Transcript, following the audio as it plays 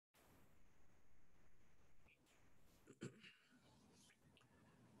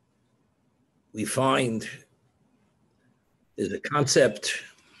we find there's a concept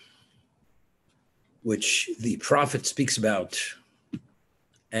which the prophet speaks about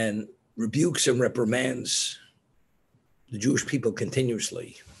and rebukes and reprimands the Jewish people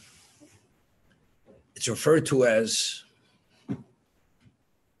continuously. It's referred to as,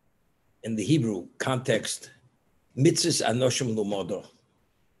 in the Hebrew context, mitzvahs anoshim lumodo.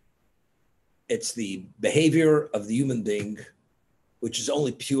 It's the behavior of the human being, which is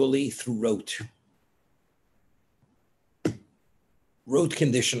only purely through rote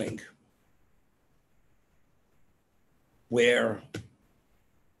conditioning, where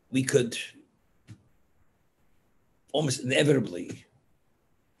we could almost inevitably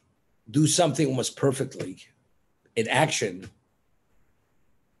do something almost perfectly in action,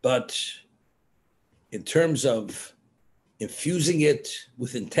 but in terms of infusing it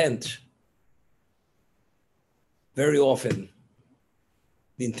with intent, very often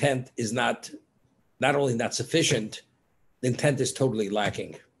the intent is not only not sufficient, the intent is totally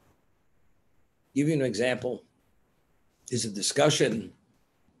lacking. Give you an example. There's a discussion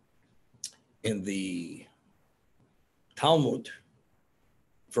in the Talmud.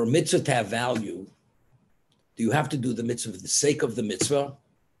 For a mitzvah to have value, do you have to do the mitzvah for the sake of the mitzvah,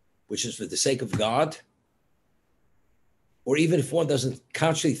 which is for the sake of God? Or even if one doesn't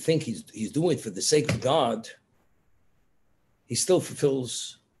consciously think he's doing it for the sake of God, he still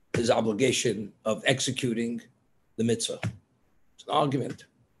fulfills his obligation of executing the mitzvah. It's an argument.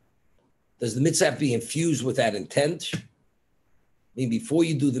 Does the mitzvah have to be infused with that intent? I mean, before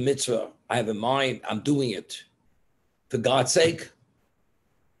you do the mitzvah, I have in mind, I'm doing it for God's sake,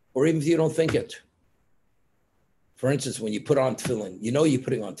 or even if you don't think it. For instance, when you put on tefillin, you know you're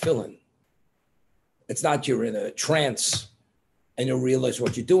putting on tefillin. It's not you're in a trance and you'll realize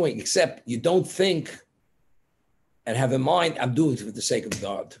what you're doing, except you don't think and have in mind, I'm doing it for the sake of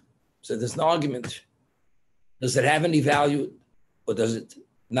God. So there's an argument. Does it have any value or does it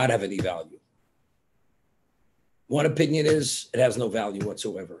not have any value? One opinion is it has no value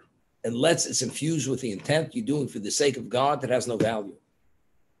whatsoever. Unless it's infused with the intent you're doing for the sake of God, it has no value.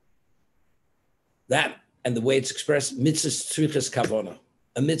 That and the way it's expressed, mitzvah tzrichas kavona.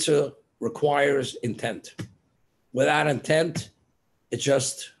 A mitzvah requires intent. Without intent, it's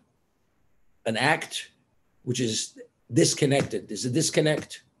just an act which is disconnected. There's a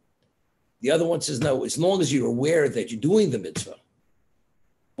disconnect. The other one says, no, as long as you're aware that you're doing the mitzvah,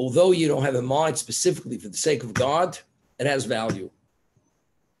 although you don't have a mind specifically for the sake of God, it has value.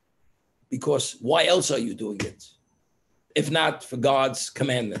 Because why else are you doing it? If not for God's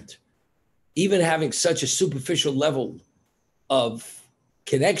commandment. Even having such a superficial level of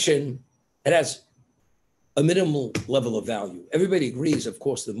connection, it has a minimal level of value. Everybody agrees, of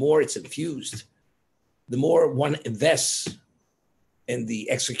course, the more it's infused, the more one invests in the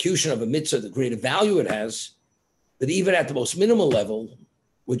execution of a mitzvah, the greater value it has. But even at the most minimal level,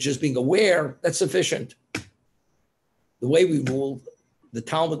 with just being aware, that's sufficient. The way we rule, the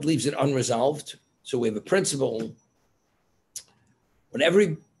Talmud leaves it unresolved. So we have a principle.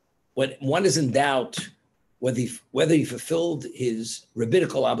 When one is in doubt whether he fulfilled his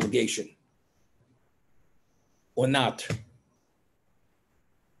rabbinical obligation or not,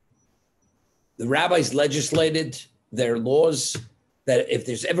 the rabbis legislated their laws that if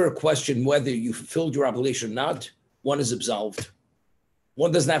there's ever a question whether you fulfilled your obligation or not, one is absolved.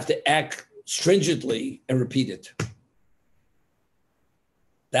 One doesn't have to act stringently and repeat it.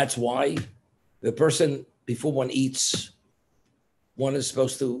 That's why the person, before one eats, one is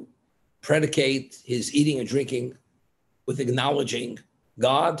supposed to predicate his eating and drinking with acknowledging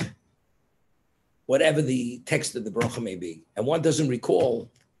God, whatever the text of the bracha may be. And one doesn't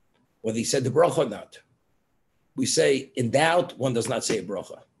recall whether he said the bracha or not. We say, in doubt, one does not say a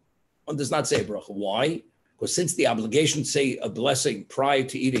bracha. One does not say a bracha. Why? Because since the obligation to say a blessing prior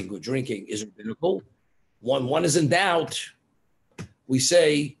to eating or drinking is rabbinical, one is in doubt, we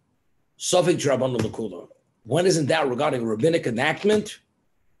say, Sofik Drabban L'Kula. One is in doubt regarding a rabbinic enactment,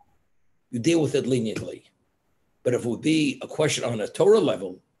 you deal with it leniently. But if it would be a question on a Torah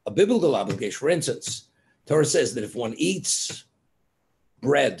level, a biblical obligation, for instance, Torah says that if one eats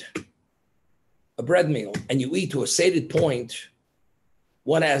bread, a bread meal, and you eat to a sated point,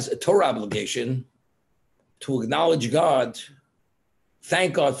 one has a Torah obligation to acknowledge God,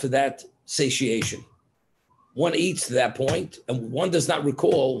 thank God for that satiation. One eats to that point, and one does not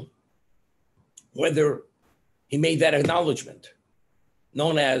recall whether he made that acknowledgement,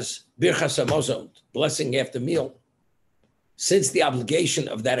 known as Birchas Hamazon, blessing after meal. Since the obligation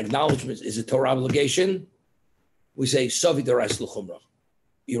of that acknowledgement is a Torah obligation, we say, Sovi Dorais L'Chumrah.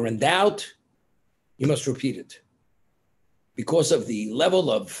 You're in doubt, you must repeat it. Because of the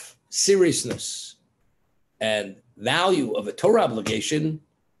level of seriousness and value of a Torah obligation,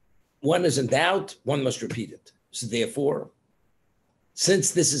 one is in doubt, one must repeat it. So therefore,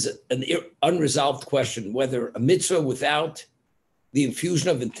 since this is an unresolved question, whether a mitzvah without the infusion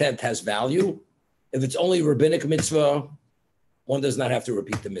of intent has value, if it's only a rabbinic mitzvah, one does not have to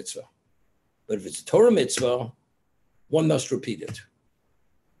repeat the mitzvah. But if it's a Torah mitzvah, one must repeat it.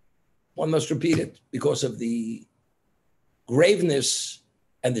 One must repeat it because of the graveness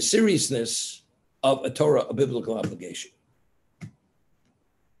and the seriousness of a Torah, a biblical obligation.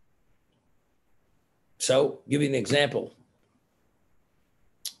 So, give you an example.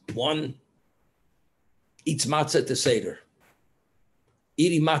 One eats matzah to Seder.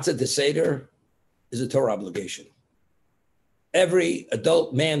 Eating matzah to Seder is a Torah obligation. Every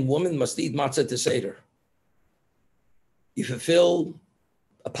adult man, woman must eat matzah to Seder. You fulfill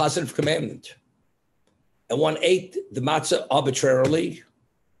a positive commandment. And one ate the matzah arbitrarily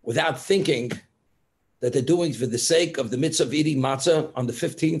without thinking that they're doing it for the sake of the mitzvah of eating matzah on the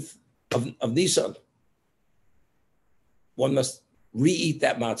 15th of Nisan. One must re-eat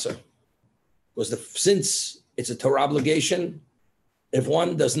that matzah. Because since it's a Torah obligation, if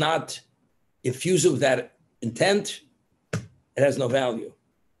one does not infuse it with that intent, it has no value.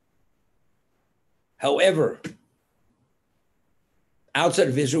 However, outside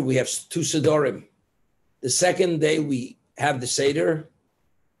of Israel, we have two Sidorim. The second day we have the Seder,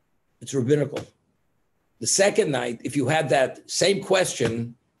 it's rabbinical. The second night, if you had that same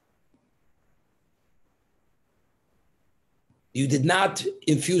question, you did not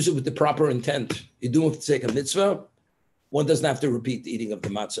infuse it with the proper intent. You do it for the sake of mitzvah, one doesn't have to repeat the eating of the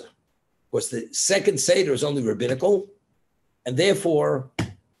matzah. Because the second Seder is only rabbinical, and therefore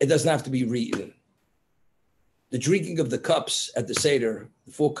it doesn't have to be re-eaten. The drinking of the cups at the Seder,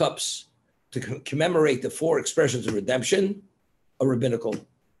 the 4 cups, to commemorate the 4 expressions of redemption, are rabbinical.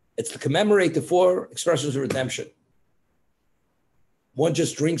 It's to commemorate the 4 expressions of redemption. One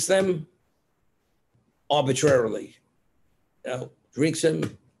just drinks them arbitrarily. Drinks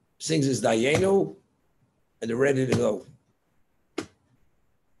them, sings his Dayenu, and they're ready to go.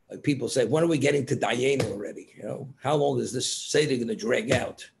 Like people say, when are we getting to Dayenu already? How long is this Seder going to drag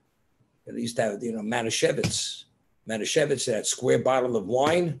out? And they used to have, Manischewitz. Manischewitz, that square bottle of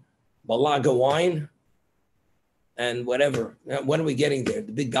wine, Balaga wine, and whatever. When are we getting there?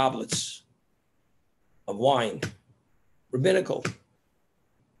 The big goblets of wine. Rabbinical.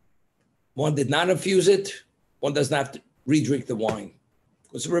 One did not infuse it. One does not have to re-drink the wine.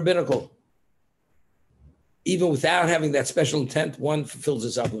 It's rabbinical. Even without having that special intent, one fulfills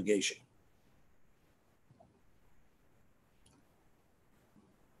his obligation.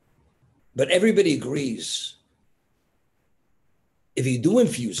 But everybody agrees, if you do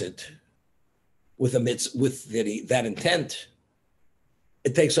infuse it with that intent,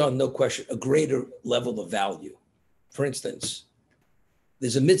 it takes on, no question, a greater level of value. For instance,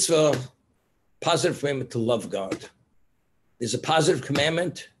 there's a mitzvah, positive commandment to love God. There's a positive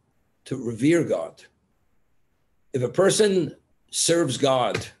commandment to revere God. If a person serves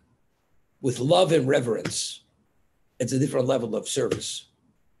God with love and reverence, it's a different level of service.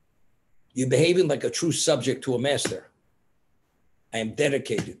 You're behaving like a true subject to a master. I am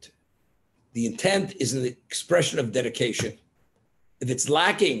dedicated. The intent is an expression of dedication. If it's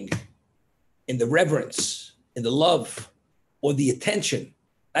lacking in the reverence, in the love, or the attention,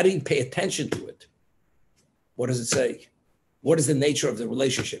 I didn't pay attention to it. What does it say? What is the nature of the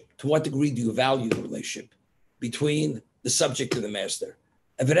relationship? To what degree do you value the relationship between the subject and the master?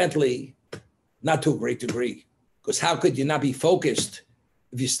 Evidently, not to a great degree, because how could you not be focused?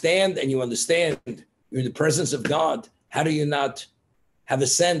 If you stand and you understand you're in the presence of God, how do you not have a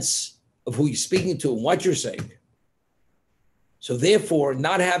sense of who you're speaking to and what you're saying? So therefore,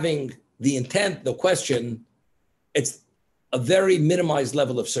 not having the intent, the question, it's a very minimized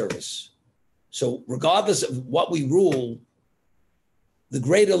level of service. So regardless of what we rule, the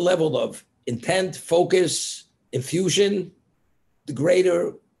greater level of intent, focus, infusion, the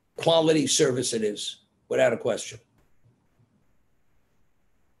greater quality service it is, without a question.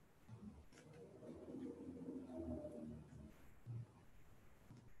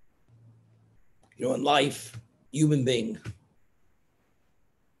 In life, human being,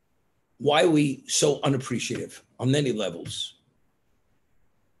 why are we so unappreciative on many levels?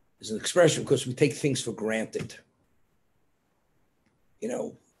 There's an expression because we take things for granted.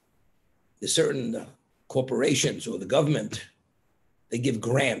 There's certain corporations or the government, they give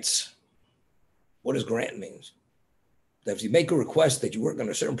grants. What does grant mean? That if you make a request that you work on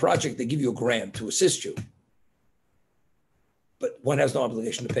a certain project, they give you a grant to assist you. But one has no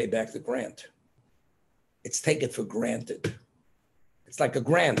obligation to pay back the grant. It's taken for granted. It's like a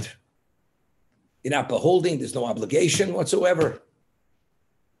grant. You're not beholding. There's no obligation whatsoever.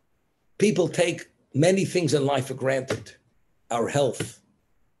 People take many things in life for granted. Our health,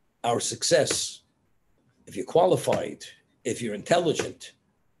 our success. If you're qualified, if you're intelligent,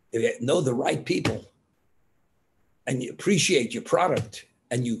 if you know the right people, and you appreciate your product,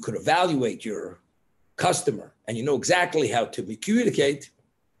 and you could evaluate your customer, and you know exactly how to communicate,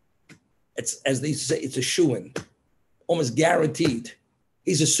 it's, as they used to say, it's a shoo-in, almost guaranteed.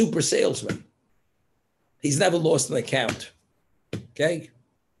 He's a super salesman. He's never lost an account, okay?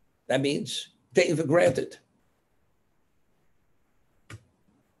 That means taking for granted.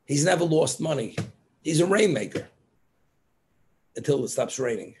 He's never lost money. He's a rainmaker until it stops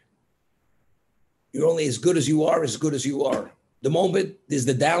raining. You're only as good as you are, as good as you are. The moment there's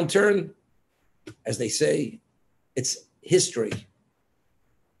the downturn, as they say, it's history.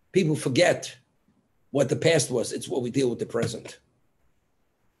 People forget what the past was. It's what we deal with the present.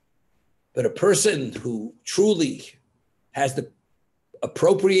 But a person who truly has the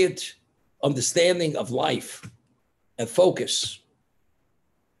appropriate understanding of life and focus,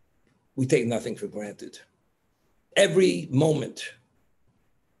 we take nothing for granted. Every moment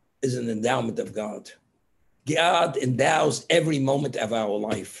is an endowment of God. God endows every moment of our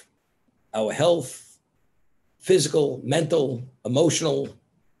life, our health, physical, mental, emotional,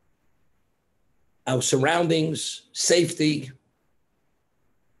 our surroundings, safety,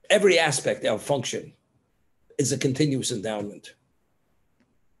 every aspect of our function is a continuous endowment.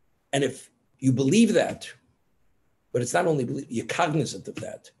 And if you believe that, but it's not only believe, you're cognizant of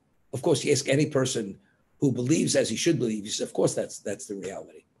that. Of course, you ask any person who believes as he should believe, he says, of course, that's the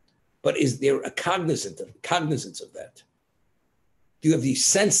reality. But is there a cognizance of that? Do you have you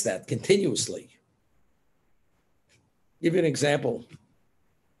sense that continuously? Give you an example.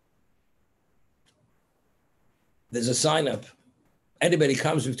 There's a sign up. Anybody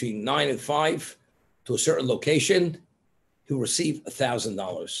comes between 9 and 5 to a certain location, he'll receive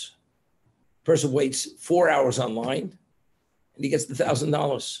 $1,000. Person waits 4 hours online and he gets the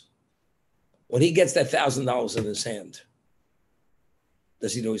 $1,000. When he gets that $1,000 in his hand,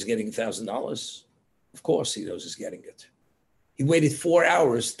 does he know he's getting $1,000? Of course he knows he's getting it. He waited 4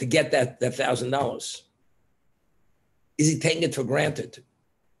 hours to get that $1,000. Is he taking it for granted?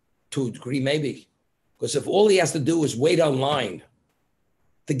 To a degree, maybe. Because if all he has to do is wait online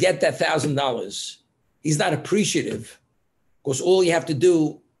to get that $1,000, he's not appreciative. Because all you have to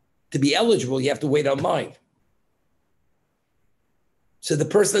do to be eligible, you have to wait online. So the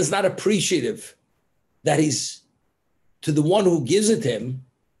person is not appreciative that he's, to the one who gives it to him,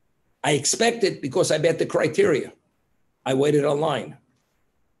 I expect it because I met the criteria. I waited online.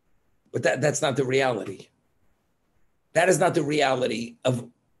 But that's not the reality. That is not the reality of,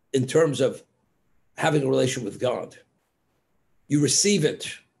 in terms of having a relation with God. You receive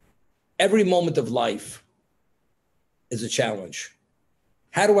it. Every moment of life is a challenge.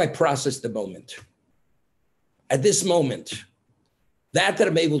 How do I process the moment? At this moment, that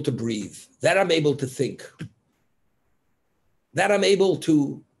I'm able to breathe, that I'm able to think, that I'm able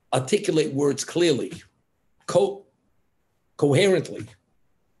to articulate words clearly, coherently.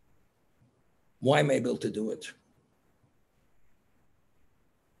 Why am I able to do it?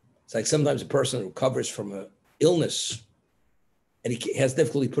 It's like sometimes a person recovers from an illness and he has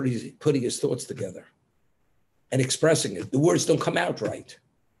difficulty putting his thoughts together and expressing it. The words don't come out right.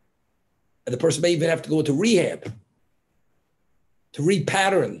 And the person may even have to go into rehab to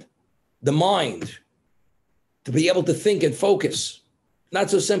repattern the mind, to be able to think and focus. Not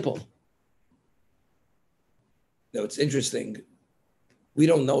so simple. No, it's interesting. We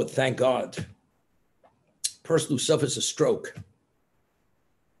don't know it, thank God. A person who suffers a stroke,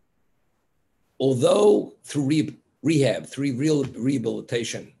 although through rehab, through real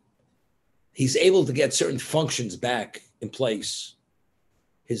rehabilitation, he's able to get certain functions back in place.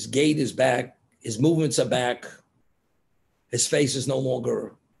 His gait is back, his movements are back, his face is no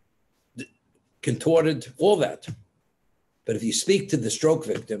longer contorted, all that. But if you speak to the stroke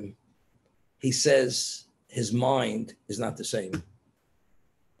victim, he says his mind is not the same.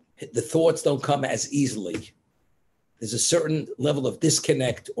 The thoughts don't come as easily. There's a certain level of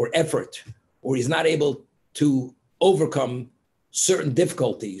disconnect or effort, or he's not able to overcome certain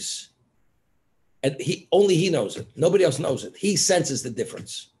difficulties. And only he knows it. Nobody else knows it. He senses the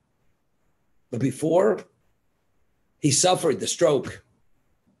difference. But before, he suffered the stroke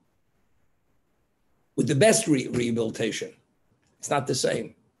with the best rehabilitation. It's not the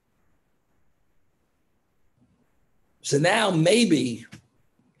same. So now maybe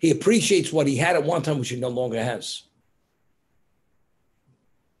he appreciates what he had at one time, which he no longer has.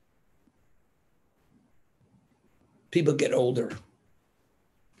 People get older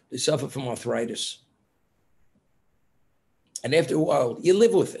They suffer from arthritis. And after a while, you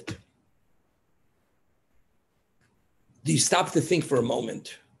live with it. Do you stop to think for a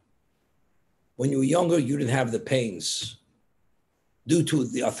moment? When you were younger, you didn't have the pains due to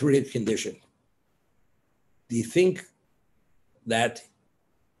the arthritic condition. Do you think that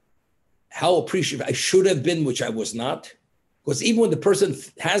how appreciative I should have been, which I was not? Because even when the person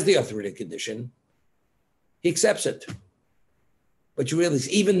has the arthritic condition, he accepts it. But you realize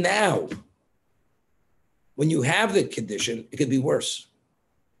even now, when you have the condition, it could be worse.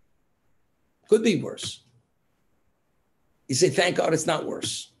 Could be worse. You say, thank God it's not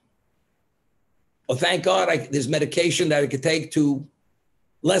worse. Or thank God there's medication that I could take to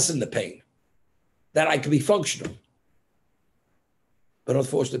lessen the pain, that I could be functional. But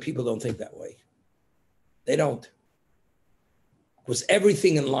unfortunately, people don't think that way. They don't. Because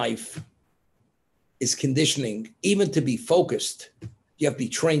everything in life is conditioning. Even to be focused, you have to be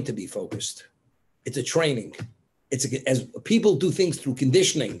trained to be focused. It's a training. As people do things through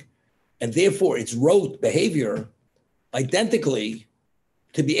conditioning, and therefore it's rote behavior, identically,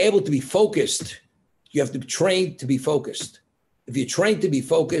 to be able to be focused, you have to be trained to be focused. If you're trained to be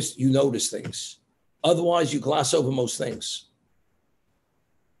focused, you notice things. Otherwise, you gloss over most things.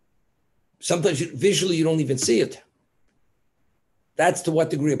 Sometimes visually, you don't even see it. That's to what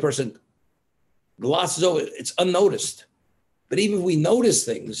degree a person glosses over. It's unnoticed. But even if we notice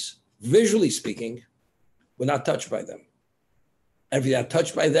things, visually speaking, we're not touched by them. And if you're not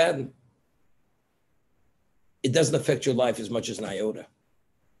touched by that, it doesn't affect your life as much as an iota.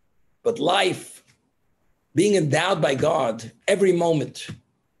 But life, being endowed by God, every moment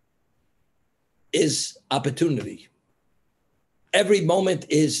is opportunity. Every moment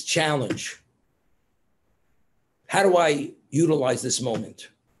is challenge. How do I utilize this moment?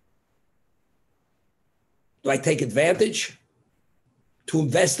 Do I take advantage to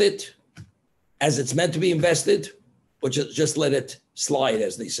invest it as it's meant to be invested, or just let it slide,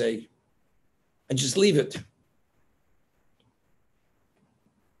 as they say, and just leave it?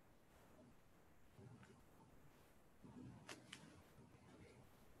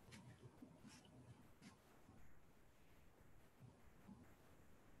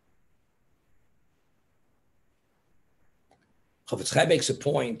 Chafetz Chaim makes a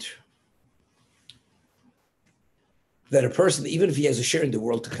point that a person, even if he has a share in the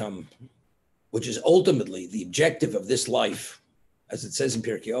world to come, which is ultimately the objective of this life, as it says in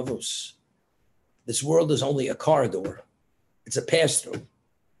Pirkei Avos, this world is only a corridor. It's a pass-through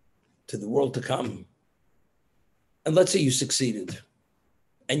to the world to come. And let's say you succeeded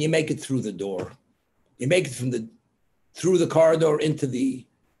and you make it through the door. You make it through the corridor into the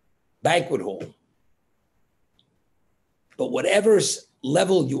banquet hall. But whatever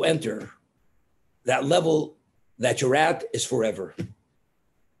level you enter, that level that you're at is forever.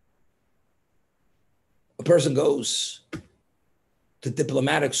 A person goes to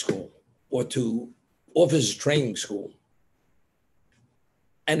diplomatic school or to officer training school,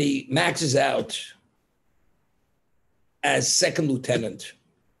 and he maxes out as second lieutenant.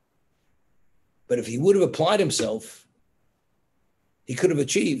 But if he would have applied himself, he could have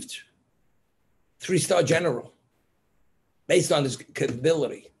achieved 3-star general based on his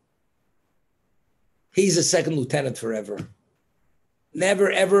capability. He's a second lieutenant forever. Never,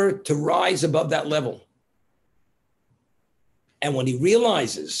 ever to rise above that level. And when he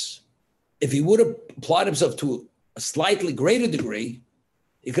realizes, if he would have applied himself to a slightly greater degree,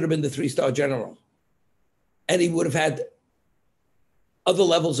 he could have been the 3-star general. And he would have had other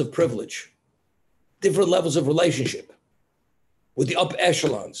levels of privilege, different levels of relationship with the upper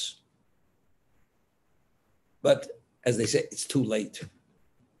echelons. But as they say, it's too late.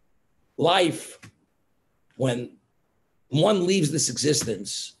 Life, when one leaves this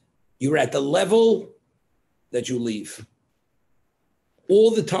existence, you're at the level that you leave. All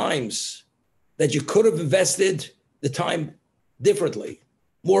the times that you could have invested the time differently,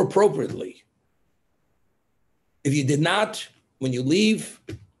 more appropriately. If you did not, when you leave,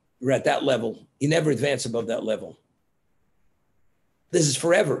 you're at that level. You never advance above that level. This is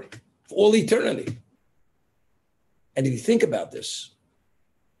forever, for all eternity. And if you think about this,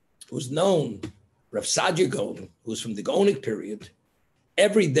 it was known, Rav Saadia Gaon, who was from the Gaonic period,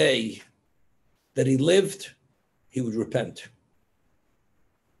 every day that he lived, he would repent.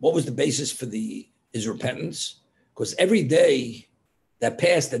 What was the basis for his repentance? Because every day that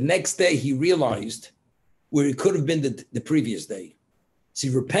passed, the next day he realized where he could have been the previous day. So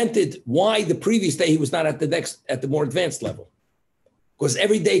he repented why the previous day he was not at the more advanced level. Because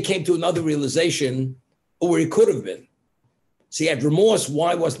every day came to another realization of where he could have been. So he had remorse,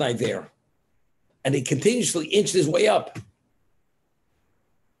 why wasn't I there? And he continuously inched his way up.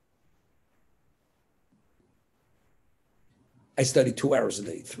 I study 2 hours a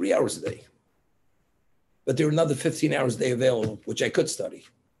day, 3 hours a day. But there are another 15 hours a day available, which I could study.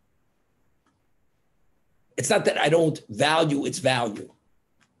 It's not that I don't value its value,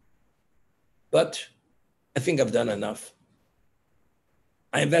 but I think I've done enough.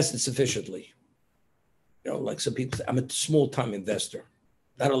 I invested sufficiently. You know, like some people say, I'm a small-time investor.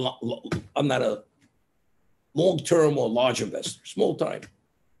 I'm not a long-term or large investor, small-time.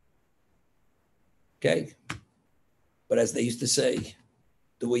 Okay? But as they used to say,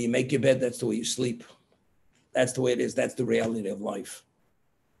 the way you make your bed, that's the way you sleep. That's the way it is. That's the reality of life.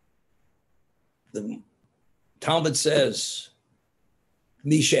 The Talmud says,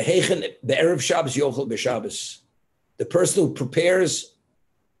 the person who prepares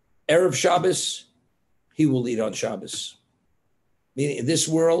Erev Shabbos, he will eat on Shabbos. Meaning in this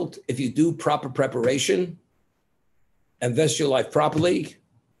world, if you do proper preparation, invest your life properly,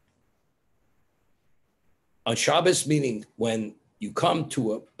 on Shabbos, meaning when you come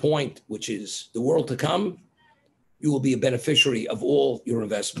to a point which is the world to come, you will be a beneficiary of all your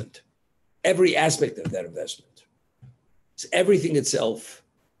investment, every aspect of that investment. So everything itself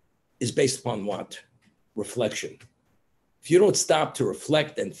is based upon what? Reflection. If you don't stop to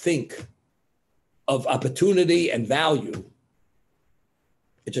reflect and think of opportunity and value,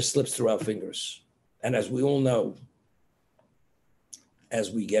 it just slips through our fingers. And as we all know,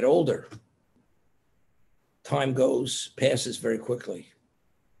 as we get older, time passes very quickly.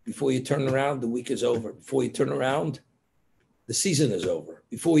 Before you turn around, the week is over. Before you turn around, the season is over.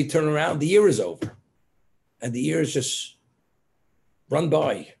 Before you turn around, the year is over. And the years just run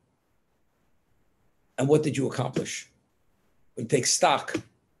by. And what did you accomplish? When you take stock,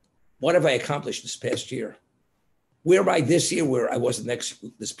 what have I accomplished this past year? Where am I this year where I wasn't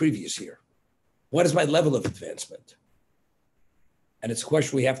this previous year? What is my level of advancement? And it's a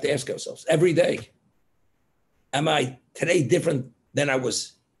question we have to ask ourselves every day. Am I today different than I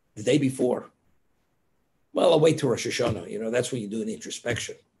was the day before? Well, I'll wait till Rosh Hashanah. You know, that's when you do an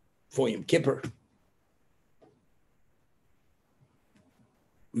introspection before Yom Kippur.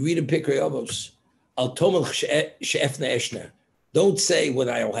 We read in Pirkei Avos, Al tomel she'efna eshna. Don't say when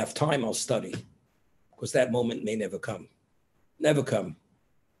I'll have time, I'll study, because that moment may never come. Never come.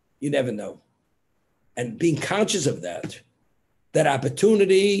 You never know. And being conscious of that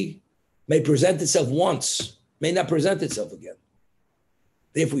opportunity may present itself once, may not present itself again.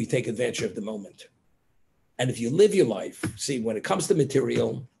 Therefore, you take advantage of the moment. And if you live your life, see, when it comes to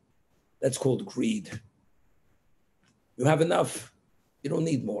material, that's called greed. You have enough. You don't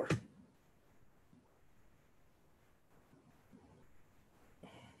need more.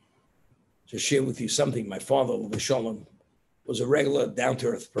 To share with you something, my father, Alav Shalom, was a regular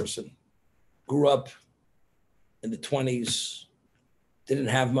down-to-earth person. Grew up in the 20s, didn't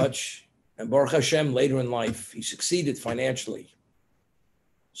have much. And Baruch Hashem, later in life, he succeeded financially.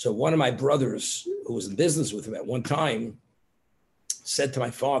 So one of my brothers, who was in business with him at one time, said to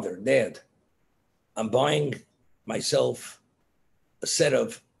my father, Dad, I'm buying myself a set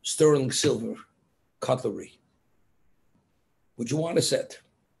of sterling silver cutlery. Would you want a set?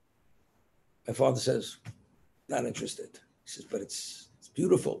 My father says, not interested. He says, but it's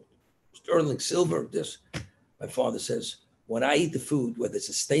beautiful. Sterling silver, this. My father says, when I eat the food, whether it's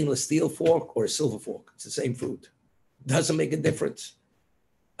a stainless steel fork or a silver fork, it's the same food. Doesn't make a difference.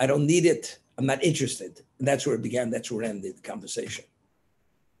 I don't need it. I'm not interested. And that's where it began. That's where it ended the conversation.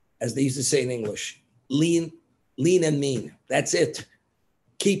 As they used to say in English, lean and mean. That's it.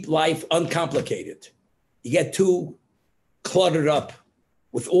 Keep life uncomplicated. You get too cluttered up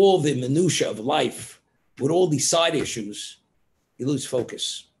with all the minutia of life, with all these side issues, you lose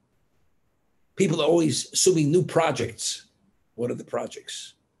focus. People are always assuming new projects. What are the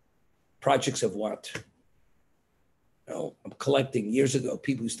projects? Projects of what? You know, I'm collecting. Years ago,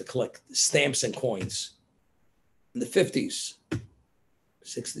 people used to collect stamps and coins. In the 50s,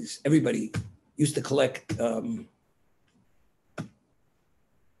 60s, everybody used to collect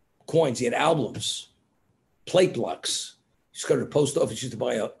coins. You had albums, plate blocks. You used to go to the post office, you used to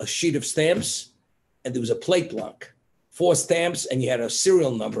buy a sheet of stamps, and there was a plate block, 4 stamps, and you had a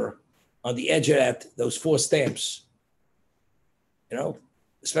serial number on the edge of those 4 stamps. You know,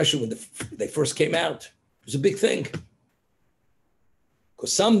 especially when they first came out. It was a big thing.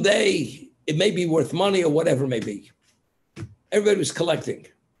 Because someday it may be worth money or whatever it may be. Everybody was collecting.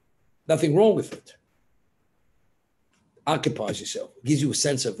 Nothing wrong with it. Occupies yourself. It gives you a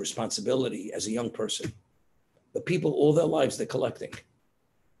sense of responsibility as a young person. But people, all their lives, they're collecting.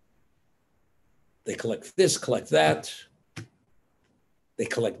 They collect this, collect that. They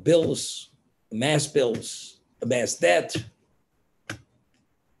collect bills, amass debt,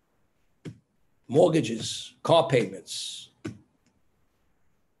 mortgages, car payments,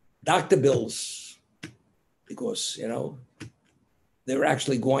 doctor bills, because, they're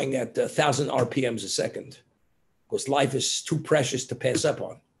actually going at 1,000 RPMs a second, because life is too precious to pass up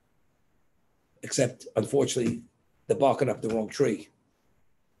on. Except, unfortunately, they're barking up the wrong tree.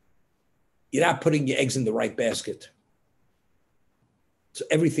 You're not putting your eggs in the right basket. So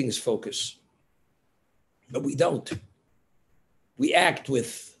everything is focus. But we don't. We act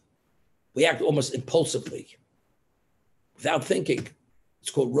almost impulsively, without thinking. It's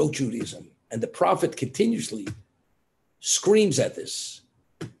called rote Judaism. And the prophet continuously screams at this.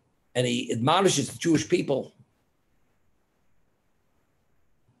 And he admonishes the Jewish people.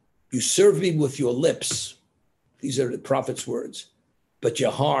 You serve me with your lips. These are the prophet's words. But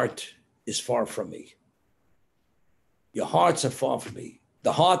your heart is far from me. Your hearts are far from me.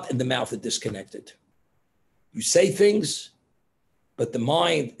 The heart and the mouth are disconnected. You say things, but the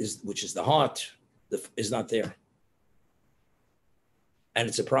mind, which is the heart, is not there. And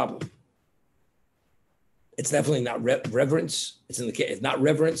it's a problem. It's definitely not reverence. It's not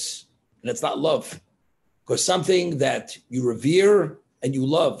reverence, and it's not love. Because something that you revere and you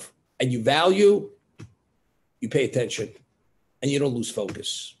love and you value, you pay attention and you don't lose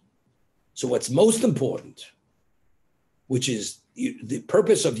focus. So what's most important, which is the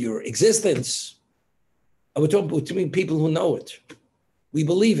purpose of your existence, and we're talking between people who know it, we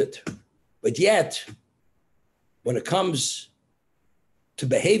believe it, but yet when it comes to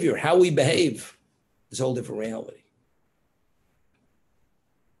behavior, how we behave, is a whole different reality.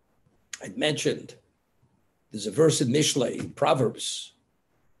 I'd mentioned there's a verse in Mishlei, Proverbs.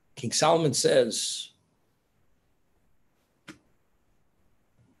 King Solomon says,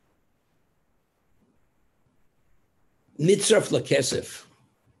 Nitzraf lakesef.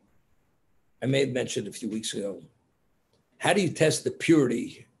 I may have mentioned a few weeks ago. How do you test the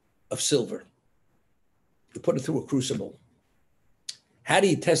purity of silver? You put it through a crucible. How do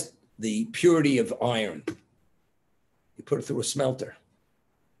you test the purity of iron? You put it through a smelter.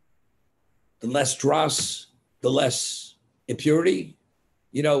 The less dross, the less impurity.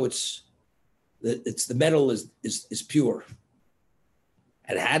 It's the metal is pure.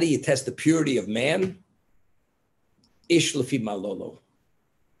 And how do you test the purity of man? Ish lefi malolo.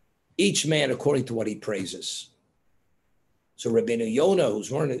 Each man according to what he praises. So Rabbeinu Yonah,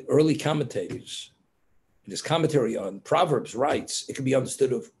 who's one of the early commentators, in his commentary on Proverbs writes, it can be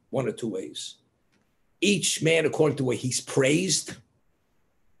understood of one or two ways. Each man according to the way he's praised.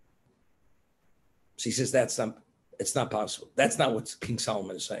 So he says it's not possible. That's not what King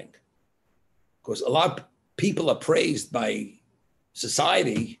Solomon is saying. Because a lot of people are praised by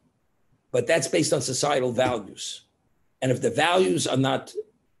society, but that's based on societal values. And if the values are not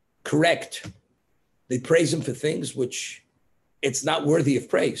correct, they praise him for things which it's not worthy of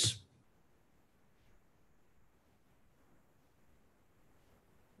praise.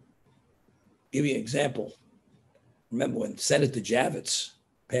 Give you an example. Remember when Senator Javits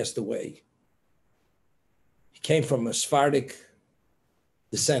passed away, he came from a Sephardic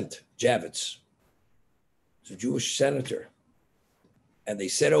descent, Javits. He was a Jewish senator. And they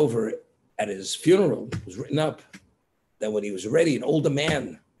said over at his funeral, it was written up, that when he was already an older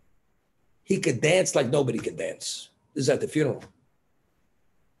man, he could dance like nobody could dance. This is at the funeral.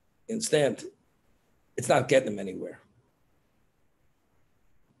 You understand? It's not getting him anywhere.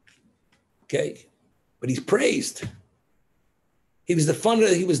 Okay? But he's praised. He was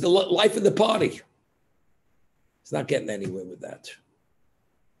the life of the party. He's not getting anywhere with that.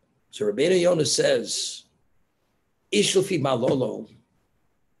 So Rabbeinu Yonah says, Ish lefi malolo.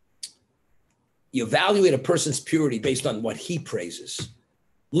 You evaluate a person's purity based on what he praises.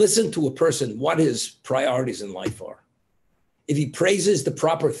 Listen to a person, what his priorities in life are. If he praises the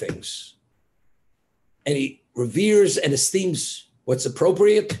proper things and he reveres and esteems what's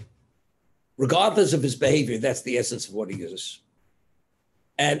appropriate, regardless of his behavior, that's the essence of what he is.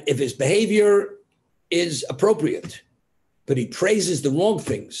 And if his behavior is appropriate, but he praises the wrong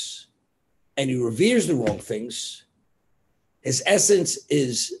things and he reveres the wrong things, his essence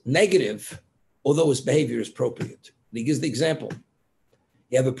is negative, although his behavior is appropriate. And he gives the example.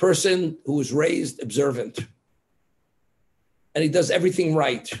 You have a person who was raised observant, and he does everything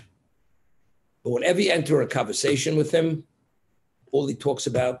right. But whenever you enter a conversation with him, all he talks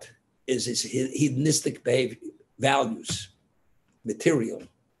about is his hedonistic behavior, values, material,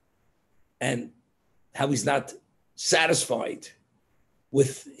 and how he's not satisfied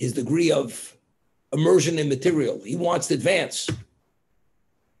with his degree of immersion in material. He wants to advance.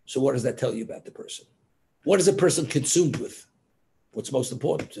 So what does that tell you about the person? What is a person consumed with? What's most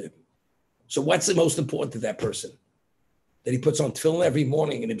important to him? So what's the most important to that person? That he puts on tefillin every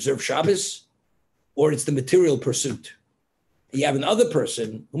morning and observes Shabbos? Or it's the material pursuit? You have another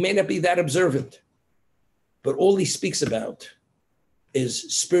person who may not be that observant, but all he speaks about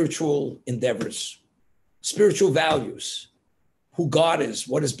is spiritual endeavors, spiritual values, who God is,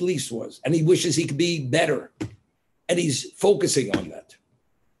 what his beliefs was, and he wishes he could be better, and he's focusing on that.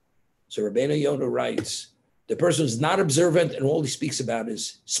 So Rabbeinu Yonah writes, the person who's not observant and all he speaks about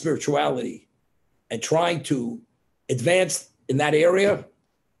is spirituality and trying to advance in that area.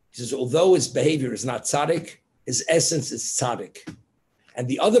 He says, although his behavior is not tzaddik, his essence is tzaddik. And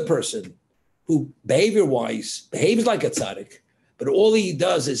the other person who behavior-wise behaves like a tzaddik, but all he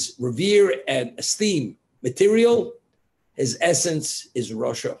does is revere and esteem material, his essence is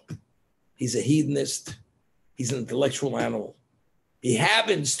Rasha. He's a hedonist. He's an intellectual animal. He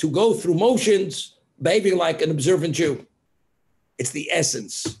happens to go through motions behaving like an observant Jew. It's the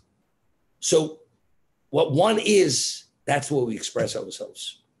essence. So what one is, that's what we express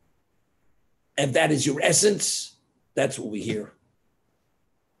ourselves. If that is your essence, that's what we hear.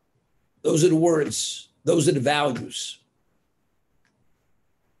 Those are the words. Those are the values.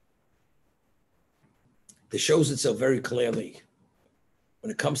 It shows itself very clearly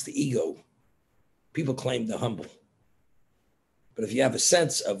when it comes to ego. People claim they're humble. But if you have a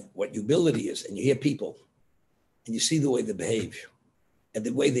sense of what humility is, and you hear people, and you see the way they behave, and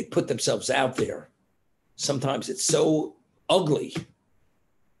the way they put themselves out there, sometimes it's so ugly.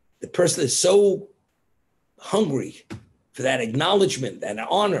 The person is so hungry for that acknowledgement and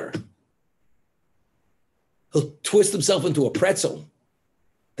honor, he'll twist himself into a pretzel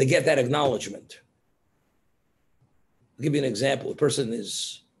to get that acknowledgement. I'll give you an example. A person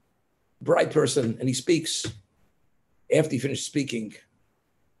is a bright person, and he speaks. After he finished speaking,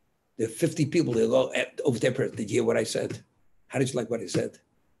 there are 50 people that go over there. Did you hear what I said? How did you like what I said?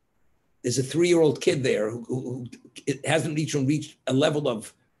 There's a 3-year-old kid there who hasn't even reached a level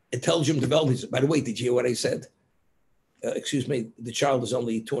of intelligent development. He said, by the way, did you hear what I said? Excuse me, the child is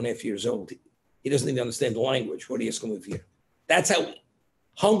only 2.5 years old. He doesn't even understand the language. What are you asking me here? That's how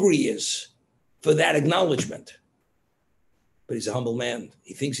hungry he is for that acknowledgement. But he's a humble man.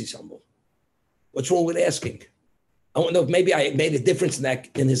 He thinks he's humble. What's wrong with asking? I want to know if maybe I made a difference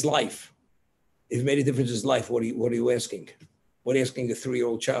in his life. If you made a difference in his life, what are you asking? What are you asking a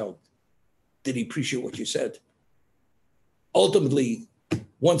 3-year-old child? Did he appreciate what you said? Ultimately,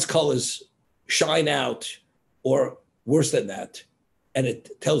 one's colors shine out, or worse than that, and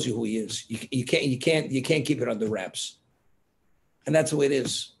it tells you who he is. You can't keep it under wraps, and that's the way it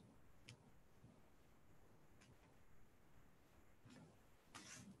is.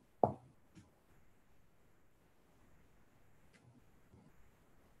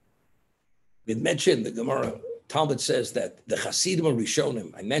 We mentioned the Gemara. Talmud says that the Hasidim or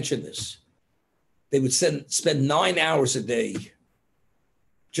Rishonim, I mentioned this, they would spend 9 hours a day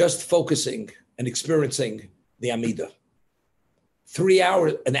just focusing and experiencing the Amidah.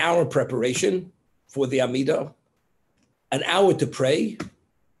 An hour preparation for the Amidah, an hour to pray,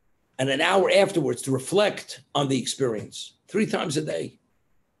 and an hour afterwards to reflect on the experience. 3 times a day.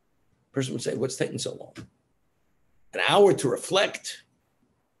 Person would say, what's taking so long? An hour to reflect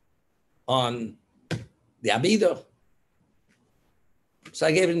on the Amidah. So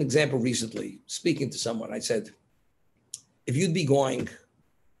I gave an example recently, speaking to someone. I said, if you'd be going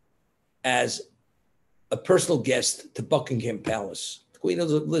as a personal guest to Buckingham Palace, Queen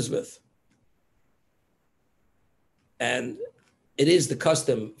Elizabeth, and it is the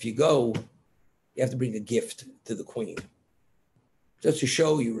custom, if you go, you have to bring a gift to the Queen, just to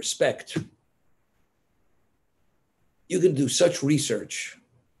show you respect. You can do such research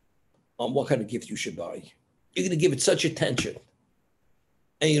on what kind of gift you should buy. You're going to give it such attention,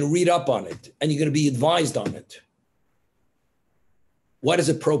 and you're going to read up on it, and you're going to be advised on it. What is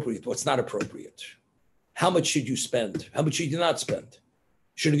appropriate? What's not appropriate? How much should you spend? How much should you not spend?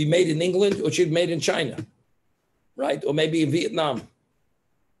 Should it be made in England, or should it be made in China? Right? Or maybe in Vietnam.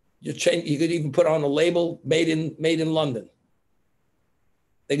 You could even put on a label, made in London.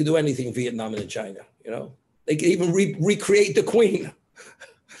 They can do anything in Vietnam and in China, you know? They can even recreate the Queen.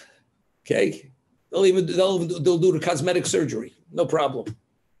 Okay? They'll do the cosmetic surgery, no problem.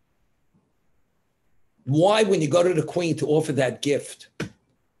 Why, when you go to the Queen to offer that gift,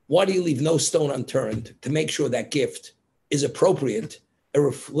 why do you leave no stone unturned to make sure that gift is appropriate and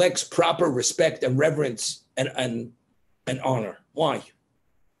reflects proper respect and reverence and honor? Why?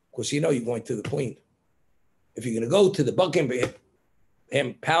 Because you know you're going to the Queen. If you're going to go to the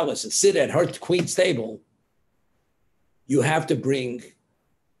Buckingham Palace and sit at her Queen's table, you have to bring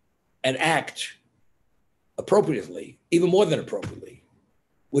and act appropriately, even more than appropriately,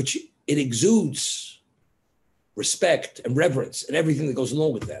 which it exudes respect and reverence and everything that goes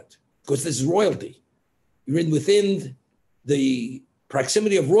along with that. Because this is royalty. You're within the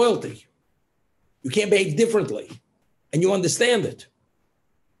proximity of royalty. You can't behave differently, and you understand it.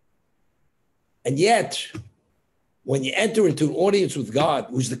 And yet, when you enter into an audience with God,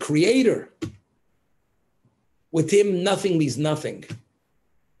 who's the creator, with him, nothing means nothing.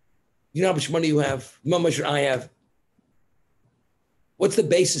 You know how much money you have? You know how much I have? What's the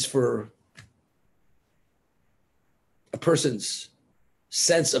basis for a person's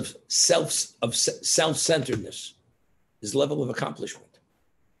sense of self-centeredness? His level of accomplishment.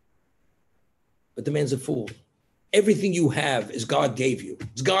 But the man's a fool. Everything you have is God gave you.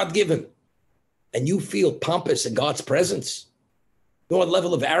 It's God given. And you feel pompous in God's presence. You know what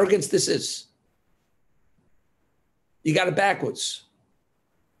level of arrogance this is? You got it backwards.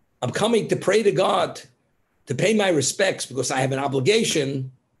 I'm coming to pray to God, to pay my respects because I have an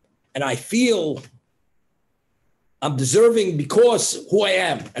obligation and I feel I'm deserving because who I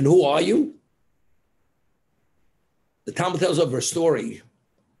am. And who are you? The Talmud tells over a story.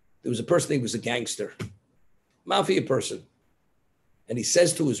 There was a person, he was a gangster, mafia person. And he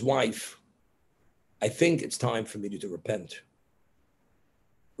says to his wife, I think it's time for me to repent.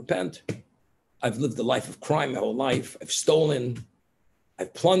 Repent. I've lived a life of crime my whole life. I've stolen.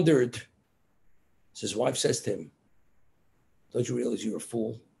 I've plundered. So his wife says to him, don't you realize you're a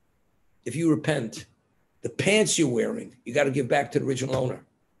fool? If you repent, the pants you're wearing, you got to give back to the original owner.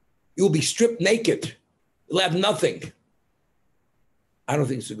 You'll be stripped naked. You'll have nothing. I don't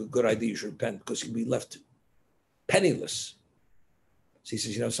think it's a good idea you should repent because you'll be left penniless. So he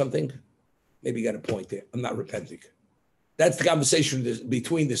says, you know something? Maybe you got a point there. I'm not repenting. That's the conversation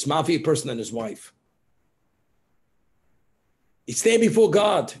between this mafia person and his wife. You stand before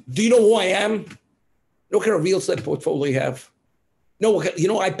God. Do you know who I am? You know what kind of real estate portfolio you have? No, you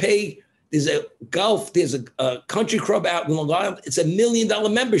know, I pay, there's a golf, there's a country club out in Long Island. It's $1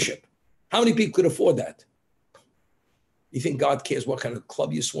 million membership. How many people could afford that? You think God cares what kind of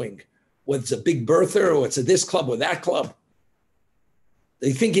club you swing? Whether it's a Big Bertha or it's a this club or that club?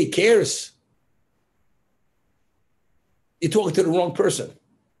 They think he cares. You're talking to the wrong person.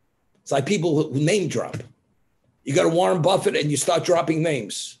 It's like people who name drop. You got a Warren Buffett and you start dropping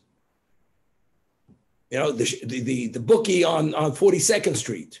names. You know, the bookie on 42nd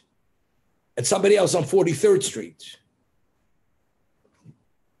Street and somebody else on 43rd Street.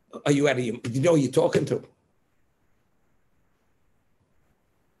 Are you out of your, you know who you're talking to?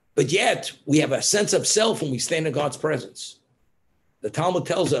 But yet, we have a sense of self when we stand in God's presence. The Talmud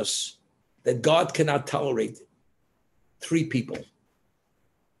tells us that God cannot tolerate three people.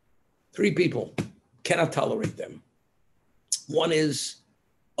 Three people, cannot tolerate them. One is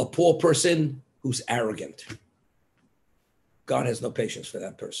a poor person who's arrogant. God has no patience for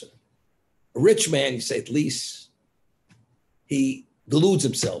that person. A rich man, you say, at least he deludes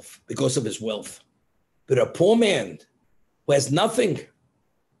himself because of his wealth. But a poor man who has nothing,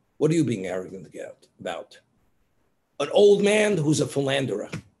 what are you being arrogant about? An old man who's a philanderer.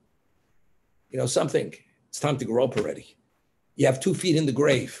 You know something? It's time to grow up already. You have 2 feet in the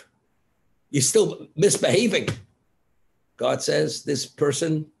grave. You're still misbehaving. God says, this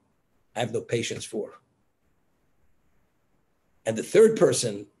person, I have no patience for. And the third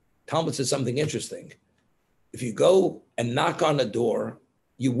person, Talmud says something interesting. If you go and knock on a door,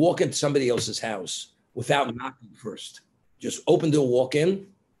 you walk into somebody else's house without knocking first. Just open the door, walk in.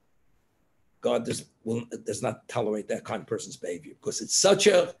 God does not tolerate that kind of person's behavior because it's such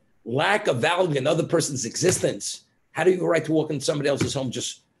a lack of value in another person's existence. How do you have a right to walk into somebody else's home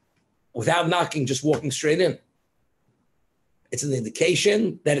just without knocking, just walking straight in? It's an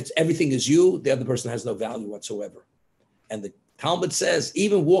indication that it's everything is you. The other person has no value whatsoever. And the Talmud says,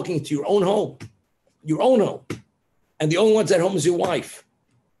 even walking into your own home, and the only ones at home is your wife.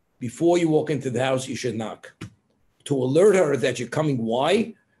 Before you walk into the house, you should knock to alert her that you're coming.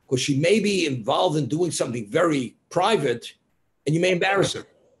 Why? Because she may be involved in doing something very private and you may embarrass her.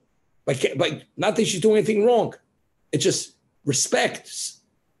 But not that she's doing anything wrong. It's just respect,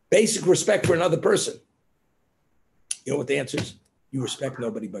 basic respect for another person. You know what the answer is? You respect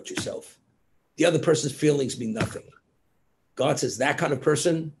nobody but yourself. The other person's feelings mean nothing. God says that kind of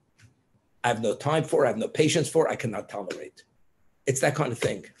person, I have no time for, I have no patience for, I cannot tolerate. It's that kind of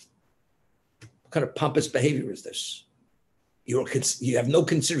thing. What kind of pompous behavior is this? You have no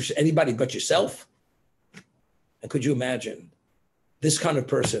consideration for anybody but yourself? And could you imagine this kind of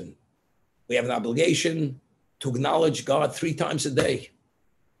person? We have an obligation to acknowledge God 3 times a day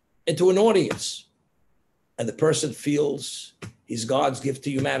into an audience. And the person feels he's God's gift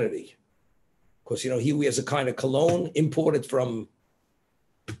to humanity. Of course, you know, he wears a kind of cologne imported from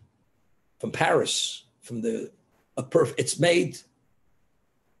Paris, it's made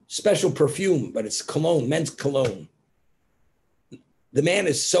special perfume, but it's cologne, men's cologne. The man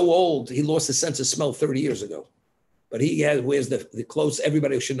is so old, he lost the sense of smell 30 years ago. But he wears the clothes,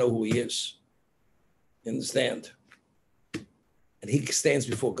 everybody should know who he is. You understand? And he stands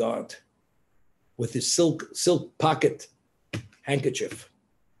before God with his silk pocket handkerchief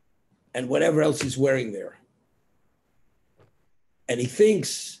and whatever else he's wearing there. And he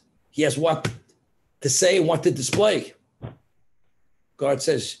thinks he has what to say and what to display. God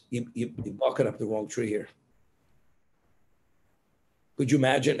says, you're barking up the wrong tree here. Could you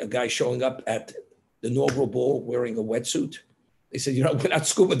imagine a guy showing up at the inaugural ball wearing a wetsuit? They said, we're not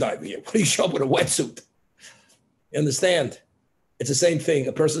scuba diving here. What do you show up with a wetsuit? You understand? It's the same thing.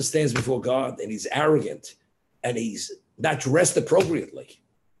 A person stands before God and he's arrogant and he's not dressed appropriately.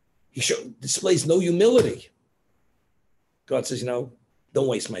 He displays no humility. God says, don't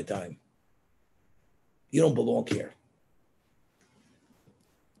waste my time. You don't belong here.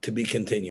 To be continued.